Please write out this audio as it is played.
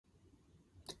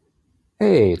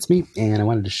Hey, it's me, and I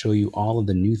wanted to show you all of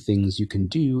the new things you can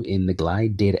do in the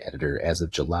Glide Data Editor as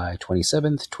of July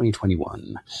 27th,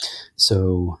 2021.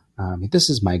 So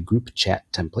this is my group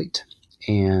chat template,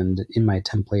 and in my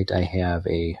template I have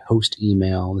a host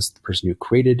email. This is the person who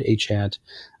created a chat.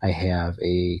 I have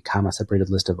a comma-separated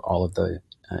list of all of the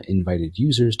invited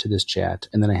users to this chat,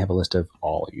 and then I have a list of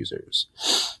all users.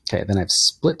 Okay, then I've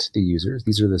split the users.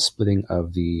 These are the splitting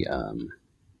of the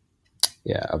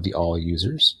all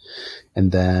users.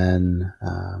 And then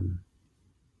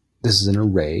this is an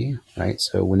array, right?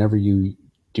 So whenever you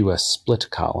do a split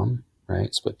column,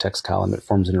 right, split text column, it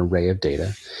forms an array of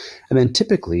data. And then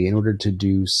typically, in order to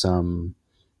do some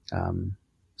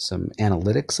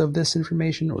analytics of this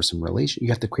information or some relation, you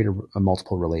have to create a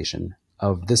multiple relation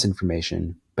of this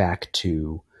information back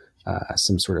to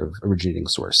some sort of originating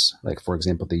source, like for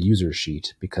example, the user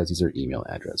sheet, because these are email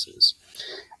addresses.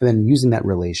 And then using that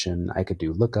relation, I could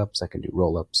do lookups, I can do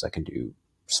rollups, I can do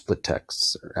split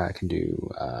texts, or I can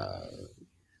do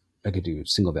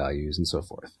single values and so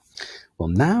forth. Well,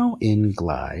 now in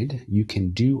Glide, you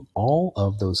can do all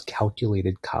of those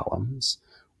calculated columns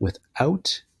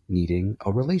without needing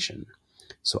a relation.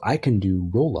 So I can do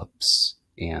rollups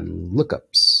and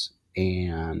lookups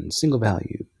and single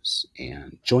values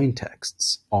and join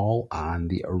texts all on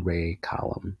the array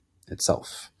column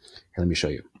itself. Here, let me show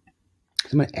you. So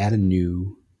I'm going to add a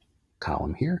new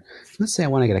column here. Let's say I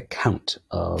want to get a count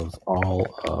of all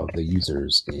of the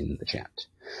users in the chat.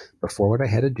 Before, what I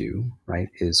had to do, right,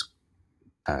 is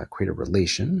create a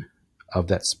relation of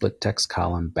that split text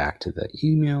column back to the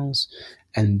emails,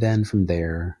 and then from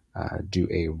there do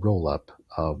a roll-up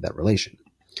of that relation.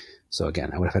 So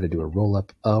again, I would have had to do a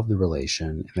roll-up of the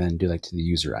relation and then do like to the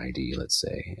user ID, let's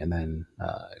say, and then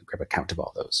grab a count of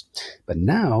all those. But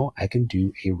now I can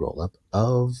do a roll-up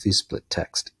of the split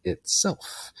text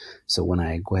itself. So when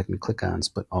I go ahead and click on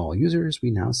split all users,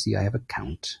 we now see I have a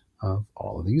count of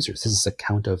all of the users. This is a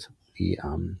count of the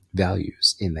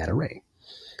values in that array.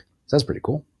 So that's pretty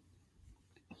cool,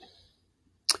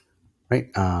 right?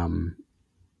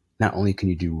 Not only can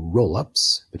you do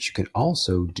roll-ups, but you can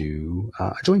also do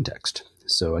a join text.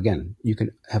 So again, you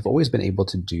can have always been able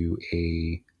to do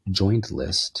a joined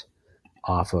list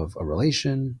off of a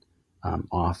relation,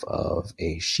 off of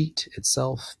a sheet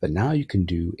itself, but now you can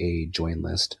do a join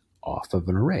list off of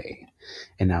an array.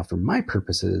 And now for my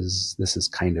purposes, this is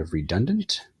kind of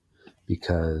redundant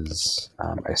because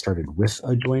I started with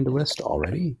a joined list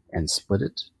already and split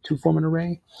it to form an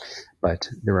array. But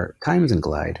there are times in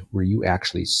Glide where you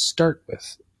actually start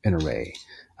with an array.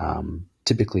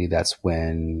 Typically, that's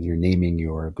when you're naming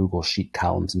your Google Sheet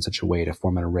columns in such a way to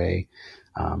form an array.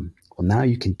 Well, now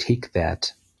you can take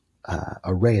that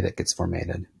array that gets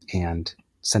formatted and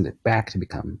send it back to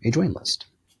become a join list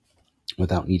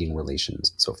without needing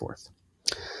relations and so forth.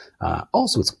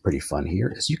 Also, what's pretty fun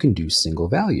here is you can do single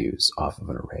values off of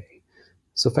an array.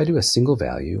 So if I do a single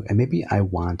value, and maybe I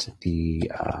want the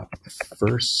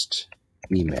first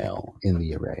email in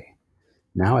the array,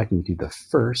 now I can do the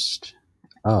first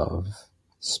of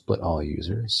split all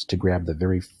users to grab the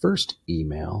very first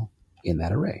email in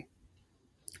that array,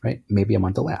 right? Maybe I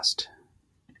want the last.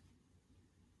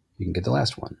 You can get the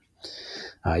last one.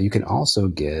 You can also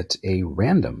get a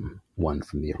random one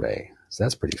from the array. So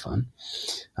that's pretty fun.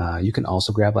 You can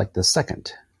also grab like the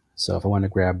second. So if I want to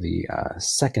grab the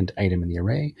second item in the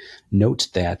array, note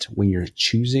that when you're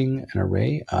choosing an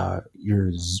array,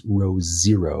 your row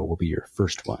 0 will be your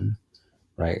first one,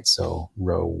 right? So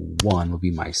row 1 will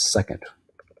be my second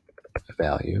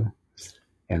value,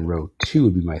 and row 2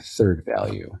 would be my third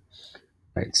value,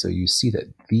 right? So you see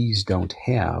that these don't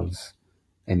have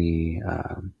any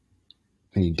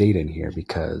data in here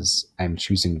because I'm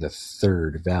choosing the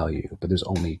third value, but there's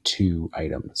only 2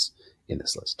 items in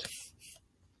this list.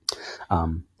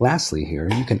 Lastly here,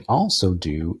 you can also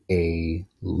do a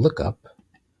lookup.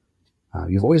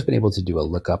 You've always been able to do a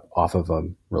lookup off of a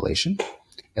relation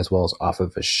as well as off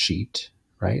of a sheet,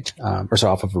 right?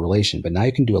 Off of a relation, but now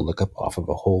you can do a lookup off of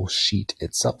a whole sheet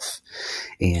itself.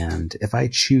 And if I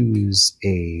choose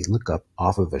a lookup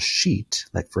off of a sheet,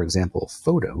 like for example,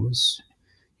 photos,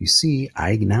 you see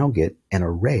I now get an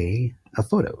array of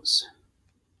photos.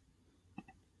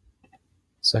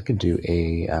 So I could do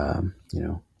a,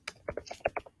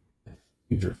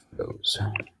 user photos.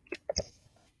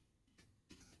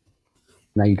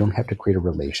 Now you don't have to create a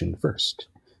relation first.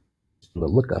 Do a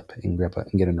lookup and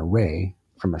get an array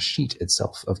from a sheet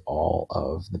itself of all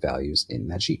of the values in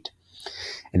that sheet.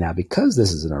 And now because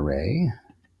this is an array,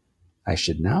 I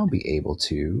should now be able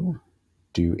to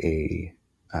do a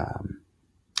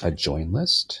join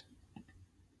list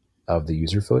of the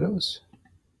user photos,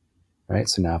 right?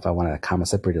 So now if I want a comma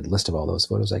separated list of all those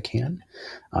photos, I can.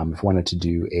 If I wanted to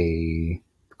do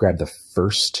grab the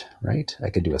first, right? I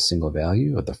could do a single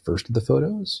value of the first of the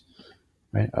photos,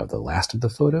 right? Of the last of the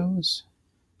photos,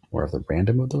 or of the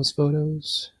random of those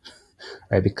photos,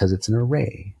 right? Because it's an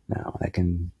array now. I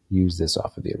can use this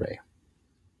off of the array.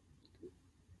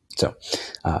 So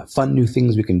fun new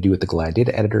things we can do with the Glide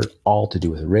Data Editor, all to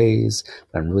do with arrays.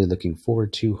 What I'm really looking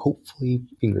forward to, hopefully,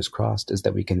 fingers crossed, is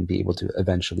that we can be able to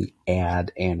eventually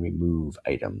add and remove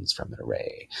items from an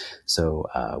array. So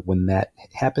when that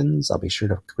happens, I'll be sure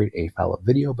to create a follow-up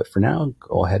video. But for now,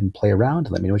 go ahead and play around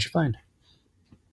and let me know what you find.